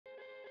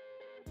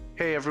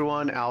Hey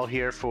everyone, Al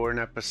here for an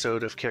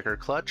episode of Kicker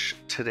Clutch.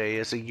 Today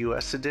is a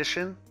US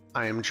edition.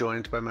 I am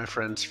joined by my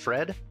friends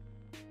Fred.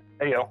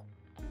 Hey yo.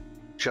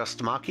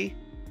 JustMaki.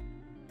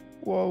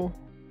 Whoa.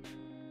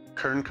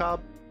 Kernkob.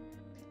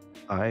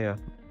 Hiya.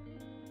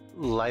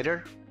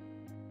 Lighter.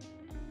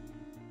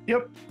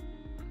 Yep.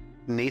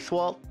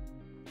 NathWalt.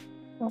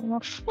 My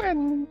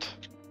friend.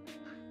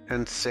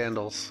 And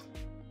Sandals.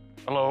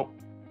 Hello.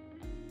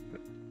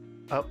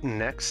 Up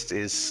next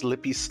is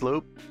Slippy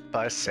Slope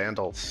by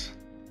Sandals.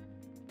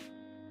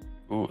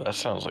 Ooh, that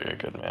sounds like a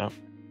good map.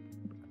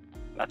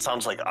 That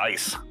sounds like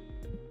ice.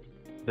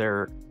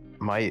 There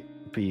might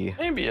be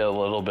Maybe a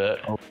little bit.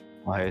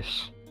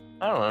 ice.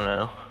 I don't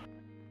know.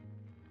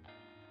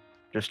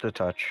 Just a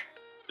touch.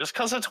 Just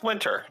because it's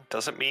winter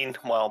doesn't mean,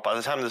 well, by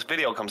the time this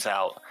video comes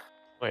out.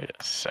 Wait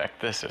a sec,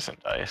 this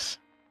isn't ice.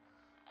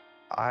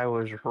 I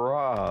was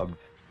robbed.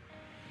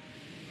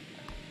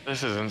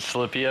 This isn't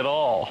Slippy at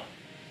all.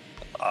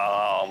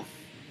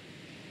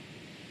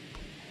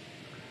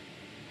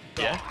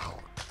 Yeah?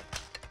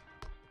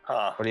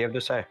 Huh. What do you have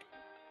to say?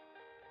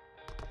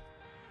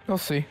 We'll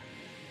see.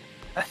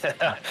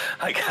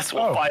 I guess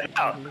we'll find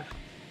out.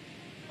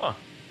 Huh.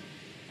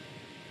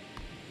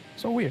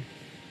 So weird.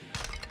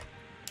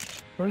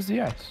 Where's the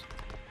ice?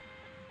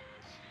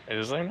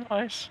 Is there no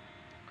ice?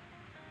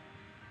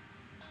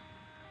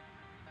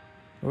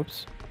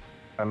 Oops.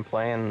 I'm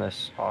playing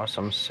this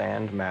awesome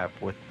sand map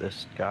with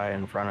this guy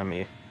in front of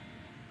me.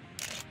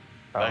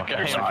 That guy in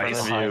there's front ice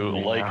of behind you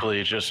me now.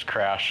 likely just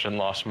crashed and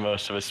lost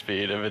most of his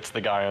speed if it's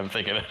the guy I'm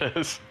thinking it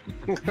is.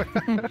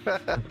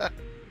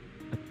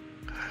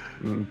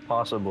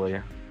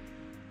 Possibly.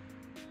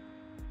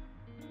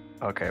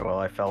 Okay, well,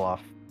 I fell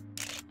off.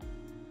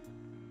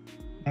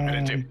 I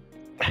did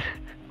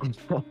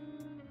too.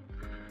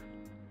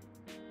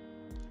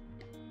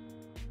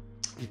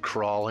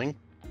 Crawling.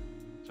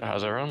 So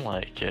how's everyone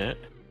like it?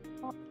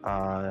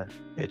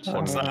 It's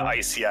Well, it's not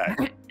ice yet.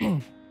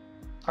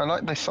 I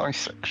like this ice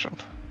section.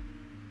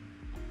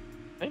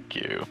 Thank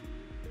you.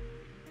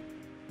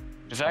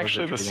 It's I was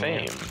actually the just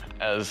same reading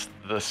as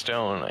the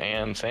stone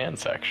and sand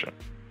section.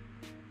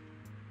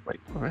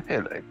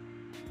 Really?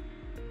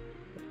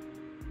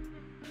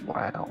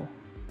 Wow.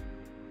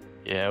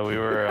 Yeah, we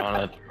were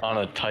on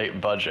a tight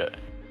budget.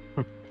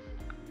 Wait,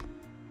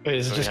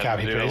 is it So just we had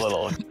to copy do paste?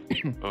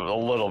 a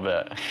little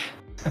bit.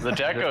 The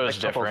deco is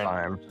a couple different.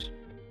 times.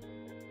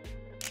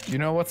 You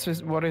know what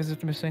is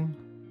it missing?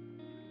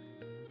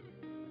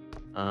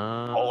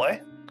 Ole?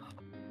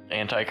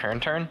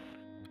 Anti-current turn?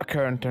 A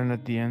current turn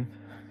at the end.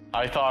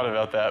 I thought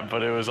about that,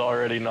 but it was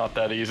already not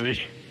that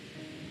easy.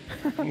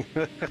 Is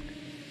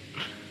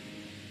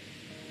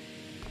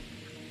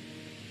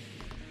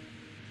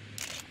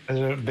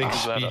it a big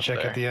How's that speed up check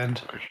there? at the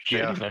end?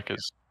 Shady Yeah. Neck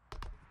is.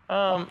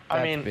 I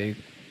That mean, big.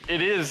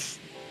 it is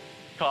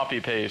copy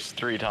paste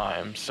 3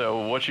 times.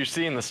 So what you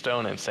see in the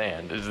stone and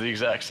sand is the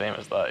exact same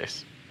as the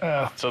ice.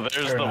 So there's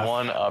fair the enough.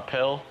 one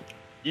uphill.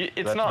 It's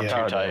That's not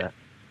yeah. too tight.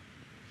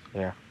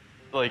 Yeah.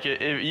 Like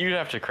you'd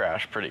have to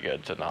crash pretty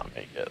good to not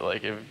make it.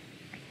 Like if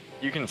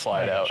you can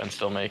slide I out gotcha. and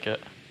still make it.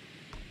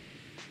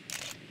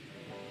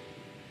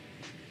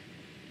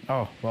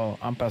 Oh, well,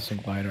 I'm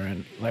passing Lighter,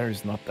 and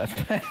Larry's not that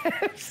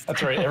fast.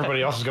 That's right.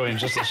 Everybody else is going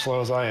just as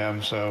slow as I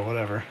am, so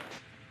whatever.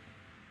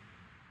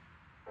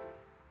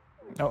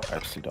 Oh,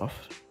 exit off.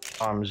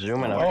 I'm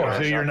zooming up. Oh, guys,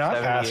 so you're on not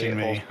 78 passing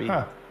full me. speed.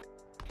 Huh.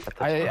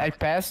 I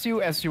passed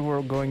you as you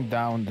were going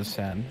down the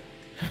sand.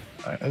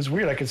 It's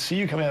weird. I could see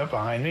you coming up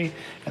behind me,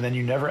 and then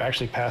you never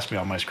actually passed me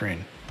on my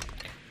screen.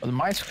 On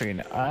my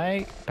screen,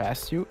 I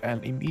passed you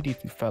and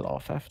immediately fell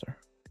off after.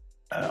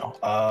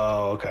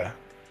 Oh, okay.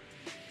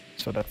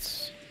 So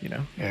that's,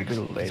 Yeah,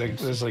 little because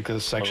latency. there's like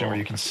this section where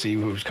you can see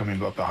who's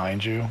coming up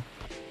behind you.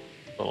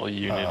 Little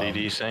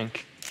Unity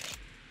desync.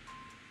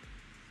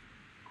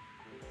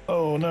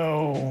 Oh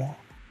no.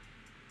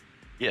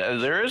 Yeah,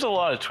 there is a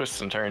lot of twists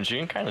and turns. You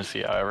can kind of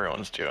see how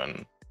everyone's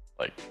doing,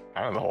 like,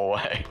 kind of the whole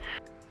way.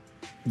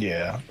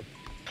 Yeah.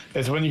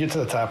 It's when you get to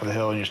the top of the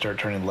hill and you start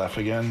turning left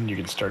again, you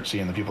can start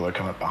seeing the people that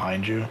come up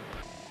behind you.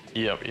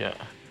 Yep, yeah.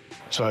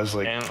 So I was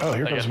like, And oh,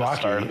 here like comes at the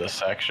start of Maki. this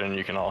section,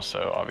 you can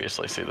also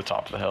obviously see the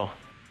top of the hill.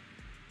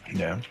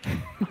 Yeah.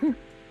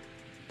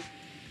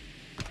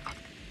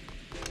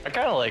 I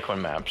kind of like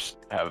when maps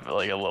have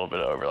like a little bit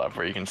of overlap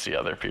where you can see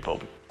other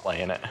people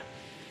playing it.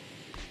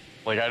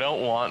 Like I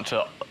don't want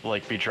to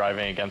like be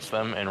driving against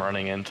them and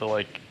running into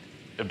like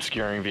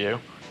obscuring view.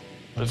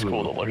 It's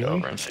cool to look Really?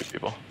 over and see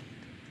people.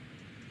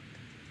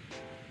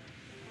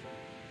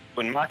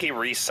 When Maki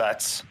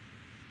resets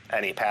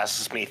and he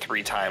passes me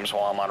 3 times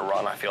while I'm on a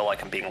run, I feel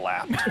like I'm being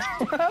lapped.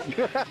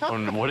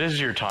 And what does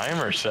your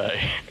timer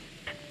say?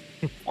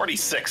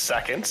 46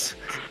 seconds,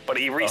 but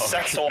he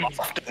resets so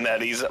often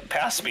that he's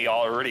passed me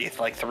already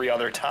like 3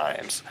 other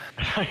times.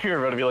 You're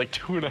about to be like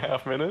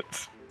 2.5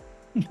 minutes.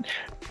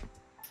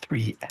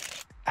 3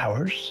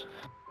 hours?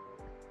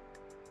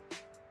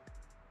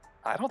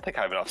 I don't think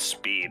I have enough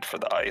speed for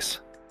the ice.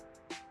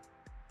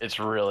 It's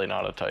really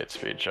not a tight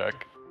speed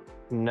check.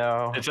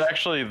 No. It's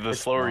actually the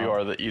slower you not.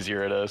 are, the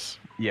easier it is.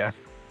 Yeah.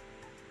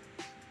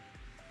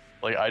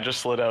 Like, I just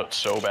slid out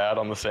so bad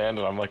on the sand,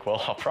 and I'm like,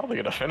 well, I'm probably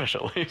gonna finish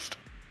at least.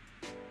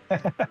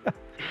 It'd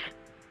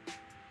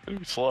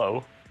be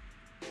slow.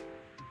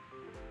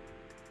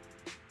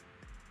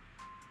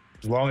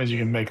 As long as you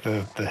can make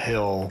the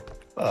hill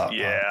up.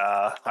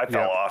 Yeah, I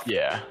fell off.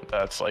 Yeah,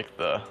 that's like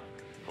the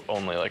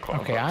only like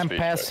quote Okay, unquote I'm speed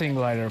passing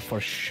glider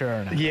for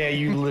sure now. Yeah,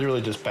 you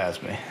literally just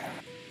passed me.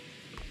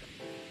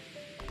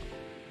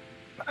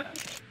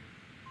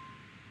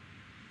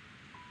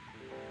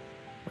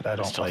 But I I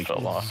don't still like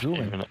fell off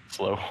zooming. even at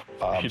slow.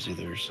 bobs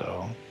either,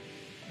 so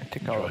I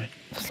think I'll enjoy.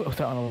 slow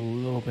down a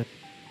little bit.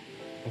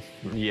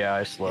 Yeah,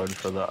 I slowed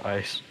for the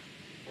ice.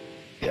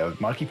 Yeah,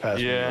 Monkey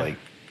passed me Yeah. like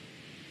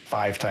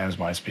 5 times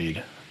my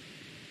speed.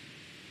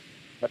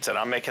 That's it.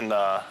 I'm making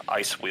the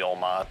ice wheel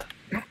mod.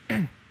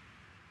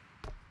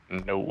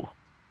 No.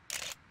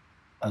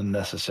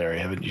 Unnecessary.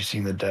 Haven't you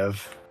seen the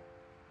dev?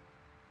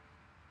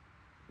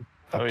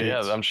 Oh yeah,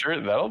 updates? I'm sure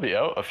that'll be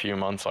out a few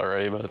months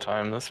already by the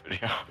time this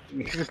video.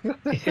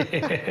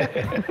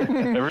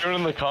 Everyone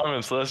in the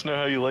comments, let us know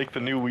how you like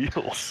the new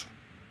wheels.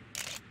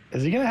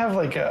 Is he gonna have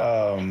like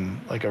a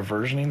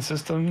versioning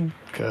system?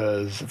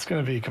 Because it's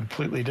gonna be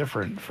completely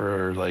different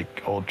for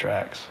like old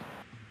tracks.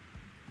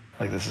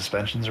 Like the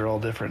suspensions are all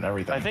different and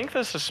everything. I think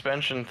the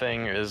suspension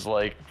thing is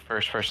like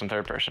first person,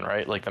 third person,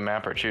 right? Like the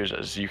mapper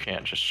chooses. You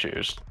can't just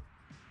choose.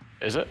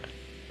 Is it?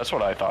 That's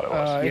what I thought it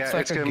was. Yeah, It's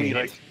like it's a gonna be gate.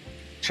 like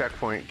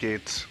checkpoint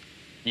gates.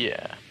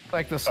 Yeah.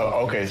 Like the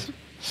Oh, okay.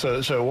 So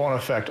it won't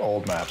affect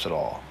old maps at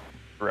all.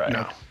 Right.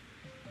 No.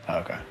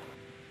 Okay.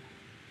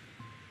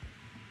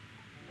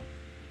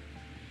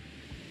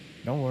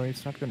 Don't worry,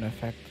 it's not gonna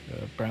affect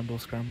Bramble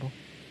Scramble.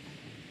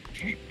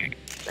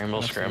 Rainbow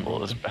That's Scramble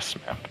the is best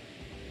map.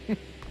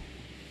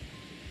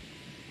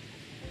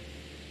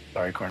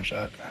 Sorry, corn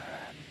shot.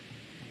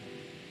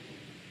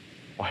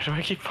 Why do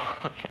I keep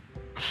falling?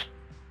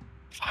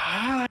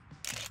 Ah,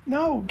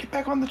 no, get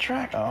back on the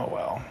track. Oh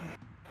well.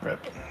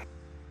 Rip.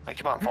 I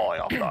keep on falling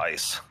off the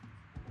ice.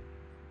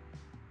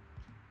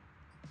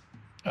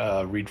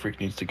 Reed Freak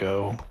needs to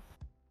go.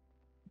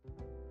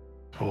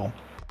 Cool.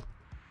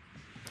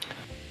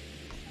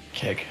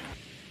 Kick.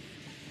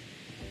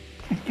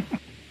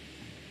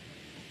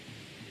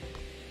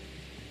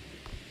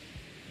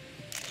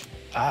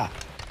 Ah,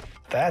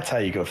 that's how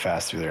you go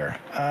fast through there.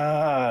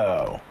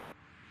 Oh.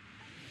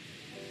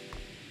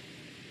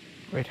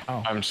 Wait,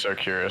 how? I'm so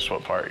curious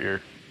what part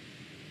you're.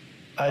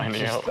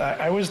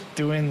 I was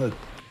doing the.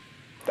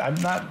 I'm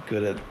not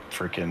good at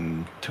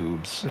freaking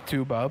tubes. The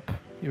tube up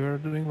you were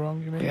doing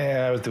wrong, you mean?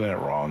 Yeah, I was doing it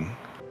wrong.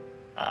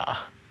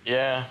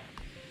 Yeah.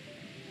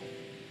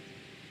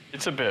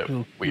 It's a bit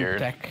Tube weird.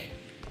 deck.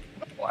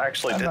 Well, I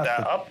actually I'm did not that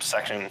the- up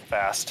section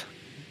fast.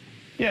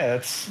 Yeah,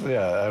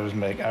 I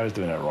was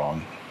doing it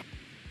wrong.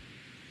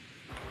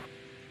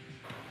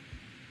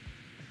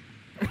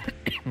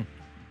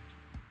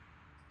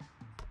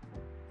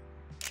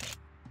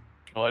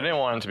 Well, I didn't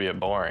want it to be a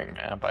boring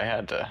map. I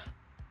had to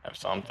have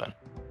something.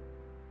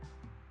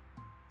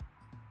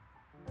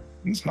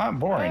 It's not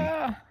boring.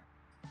 Ah.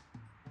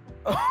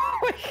 Oh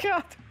my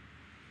god!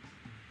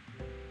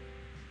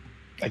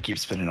 I keep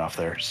spinning off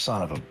there.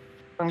 Son of a.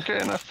 I'm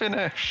getting a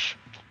finish.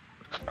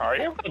 Are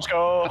you? Let's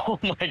go! Oh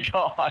my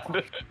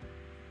god!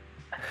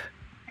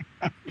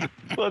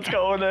 Let's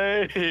go,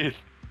 Nate!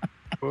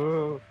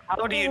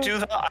 How do you do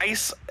the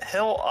ice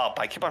hill up?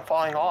 I keep on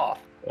falling off.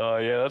 Oh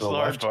yeah, that's The the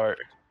hard left.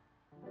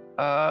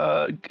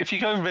 part. If you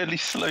go really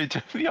slow, do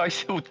the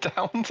ice hill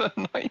down's a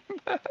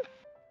nightmare.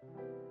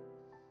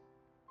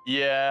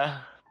 Yeah.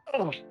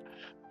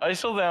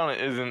 ISO down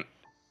isn't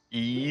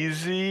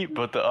easy,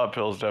 but the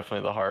uphill is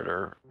definitely the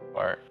harder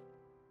part.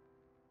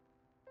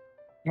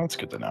 That's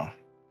good to know.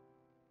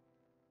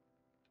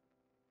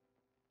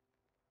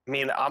 I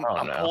mean, I'm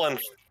Oh, no. pulling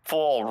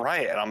full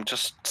right, and I'm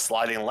just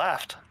sliding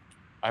left.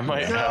 I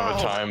might have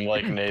a time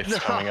like Nate's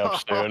coming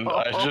up soon.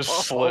 I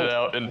just slid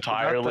out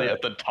entirely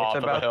at the top It's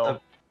of the about hill.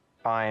 the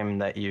time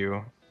that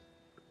you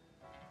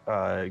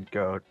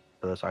go to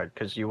the side,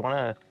 because you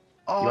wanna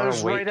Oh, I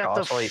was wait right to at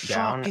the oscillate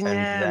down fucking and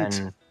end.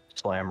 then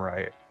slam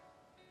right.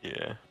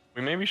 Yeah.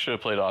 We maybe should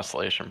have played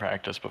oscillation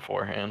practice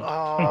beforehand. Oh,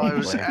 I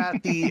was Probably.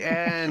 at the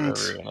end.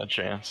 For everyone a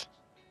chance.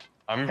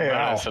 I'm Hey, gonna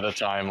Al. set a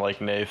time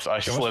like Nate's. I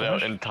You want slid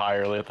out finish?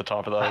 entirely at the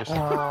top of the ice.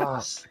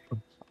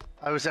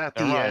 I was at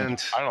the Never mind.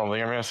 end. I don't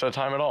think I'm gonna set a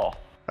time at all.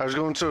 I was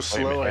going so a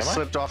slow, minute, I am I?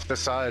 slipped off the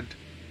side.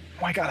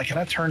 Oh my god, I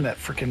cannot turn that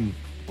freaking.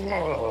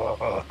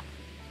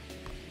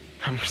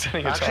 I'm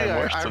setting a Actually, time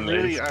worse I than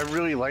really, Nate's. I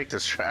really like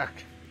this track.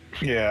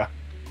 Yeah.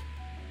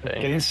 Dang.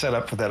 Getting set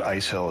up for that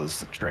ice hill is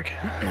the trick.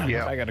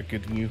 Yeah. I got a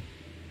good view.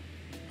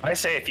 I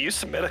say if you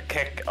submit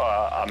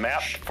a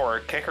map for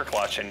Kicker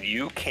Clutch and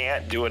you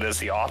can't do it as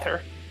the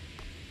author,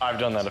 I've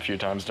done that a few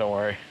times. Don't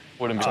worry.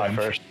 Wouldn't be my Time.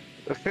 first.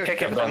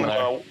 kick it I've from been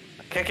there.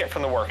 kick it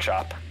from the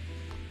workshop.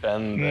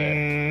 Been there.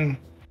 Mm,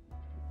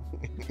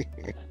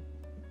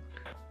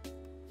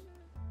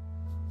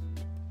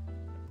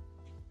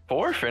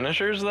 4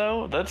 finishers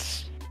though.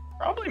 That's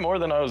probably more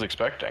than I was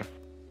expecting.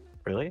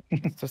 Really?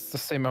 It's just the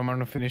same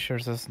amount of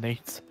finishers as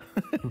Nate's.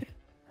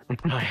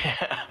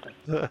 Yeah.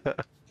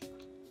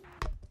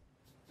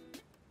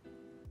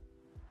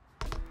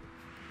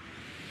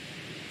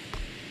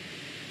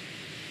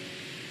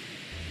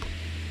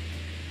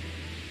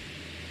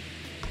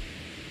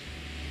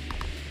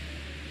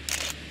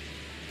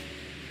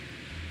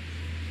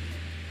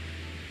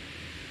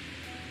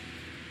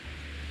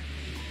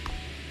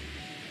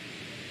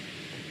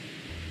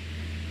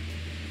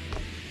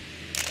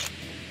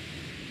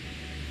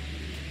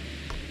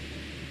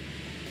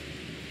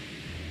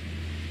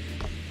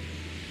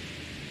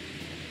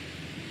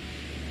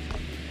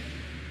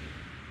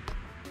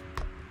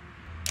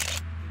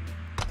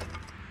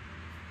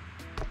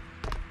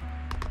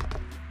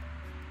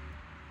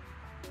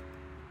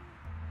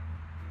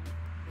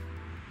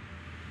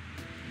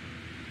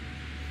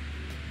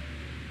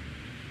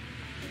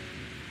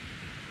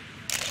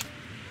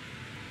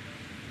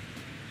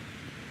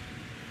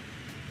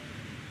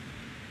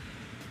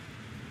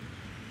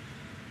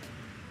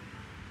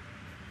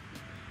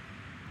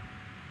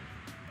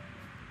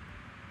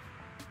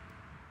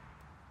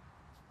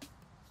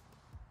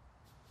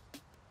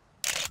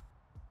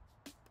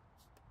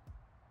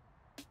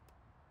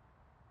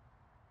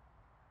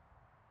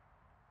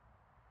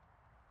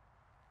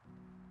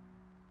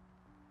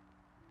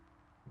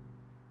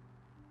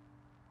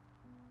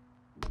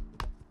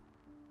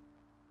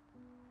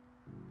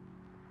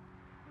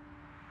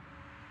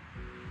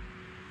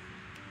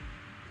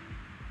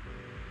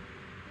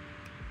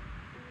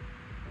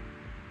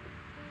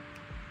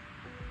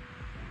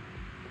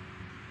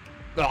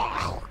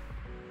 No,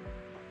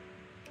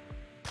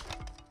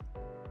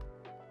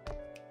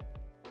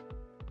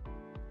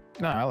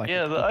 I like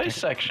Yeah, it. the ice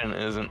section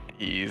isn't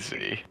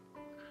easy.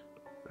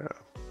 Yeah.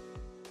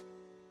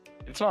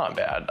 It's not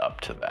bad up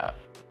to that.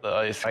 The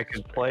ice. I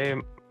could play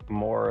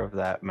more of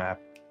that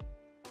map.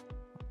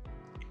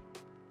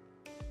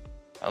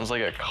 Sounds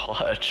like a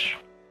clutch.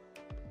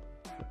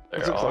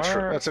 That's a clutch.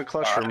 That's a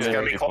clutch for It's me.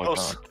 gonna be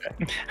close.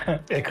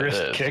 Icarus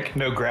It is. kick,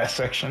 no grass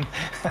section.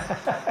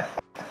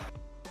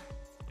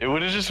 It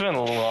would have just been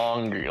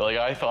longer. Like,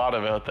 I thought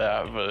about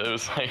that, but it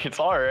was like, it's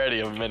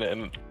already 1 minute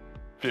and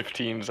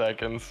 15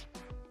 seconds.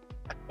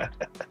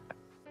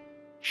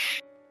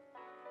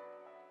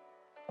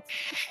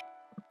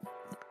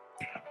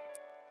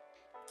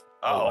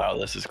 Oh, wow,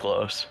 this is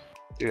close.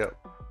 Yep.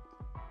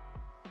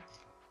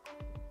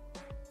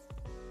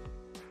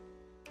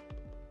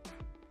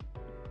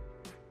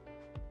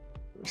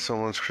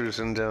 Someone's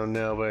cruising down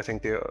now, but I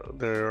think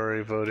they're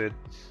already voted.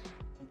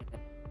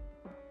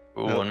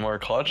 Ooh, Nope. one more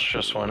clutch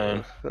just went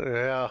in.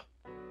 Yeah.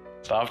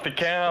 Stop the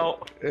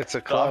count. It's a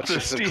Stop clutch. the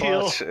It's a steal.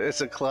 clutch.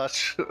 It's a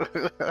clutch.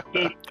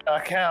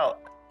 Count.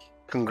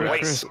 Congrats.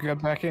 Chris,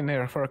 get back in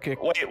there for a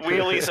kick. Wait,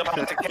 Wheelie's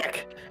about to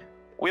kick.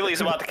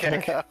 Wheelie's about to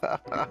kick.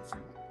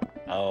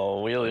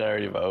 Oh, Wheelie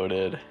already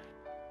voted.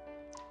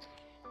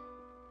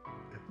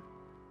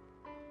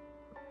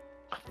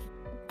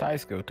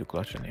 Ties go to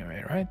clutch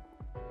anyway, right?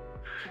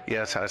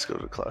 Yeah, ties go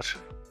to clutch.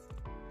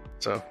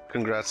 So,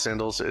 congrats,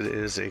 Sandals. It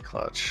is a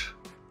clutch.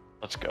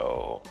 Let's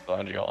go.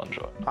 Glad you all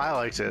enjoyed. I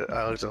liked it.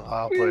 I'll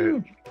play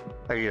it.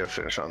 I can get a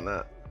finish on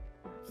that.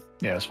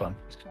 Yeah, it was fun.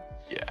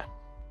 Yeah.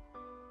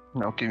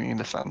 Now give me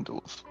the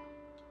sandals.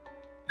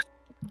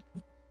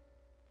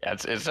 Yeah,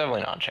 it's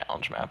definitely not a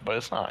challenge map, but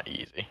it's not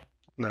easy.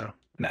 No.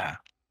 Nah.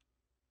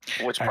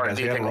 Which All part right,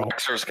 do you guys, we think gotta roll.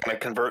 Lexer's gonna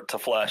convert to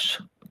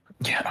flesh?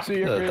 Yeah. See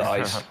you, the Chris.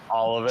 ice.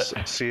 All of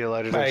it. See you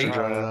later. Thanks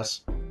for Bye. joining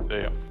us. See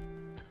ya.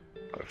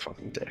 What a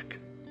fucking dick.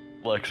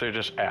 Lexer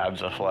just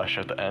adds a flesh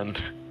at the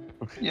end.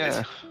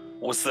 Yeah.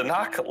 Was the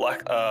knock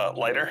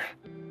lighter?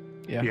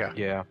 Yeah.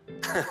 Yeah.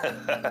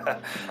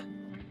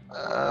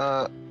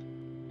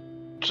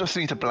 Just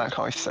need a black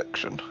ice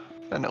section,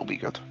 then it'll be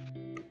good.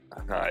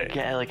 Alright.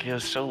 Yeah, like it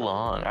was so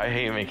long. I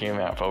hate making a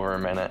map over a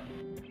minute.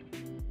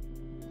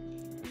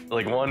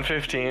 Like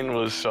 1:15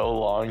 was so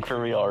long for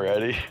me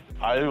already.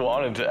 I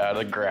wanted to add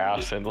a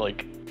grass and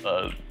like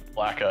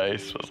black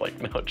ice was like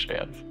no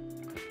chance.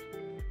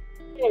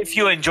 If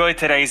you enjoyed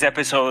today's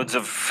episodes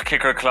of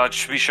Kicker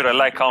Clutch, be sure to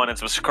like, comment, and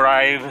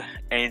subscribe.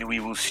 And we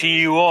will see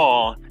you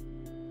all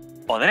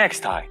on the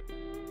next time.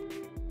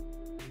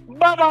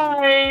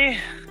 Bye-bye!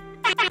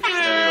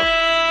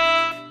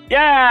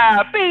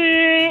 Yeah,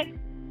 peace!